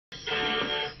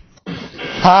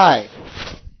Hi,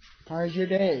 how's your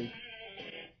day?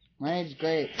 Mine's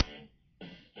great.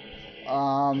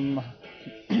 What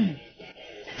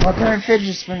kind of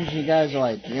fidget spinners you guys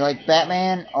like? Do you like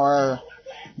Batman or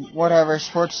whatever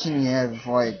sports team you have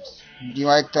liked? Do you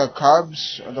like the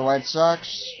Cubs or the White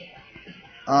Sox?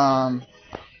 Um,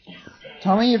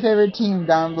 Tell me your favorite team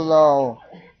down below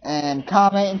and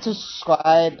comment and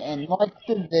subscribe and like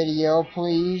the video,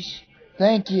 please.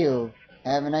 Thank you.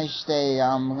 Have a nice day.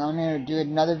 I'm gonna do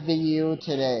another video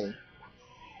today.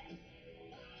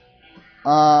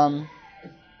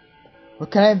 What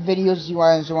kind of videos do you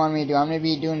guys want me to do? I'm going to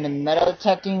be doing the metal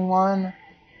detecting one,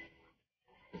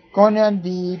 going on the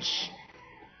beach,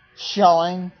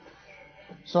 shelling.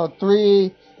 So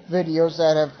 3 videos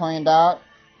that I've planned out.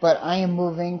 But I am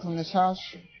moving from this house.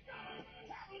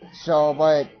 So,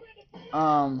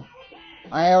 I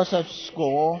also have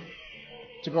school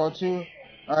to go to.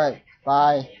 Alright,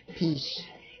 bye. Peace.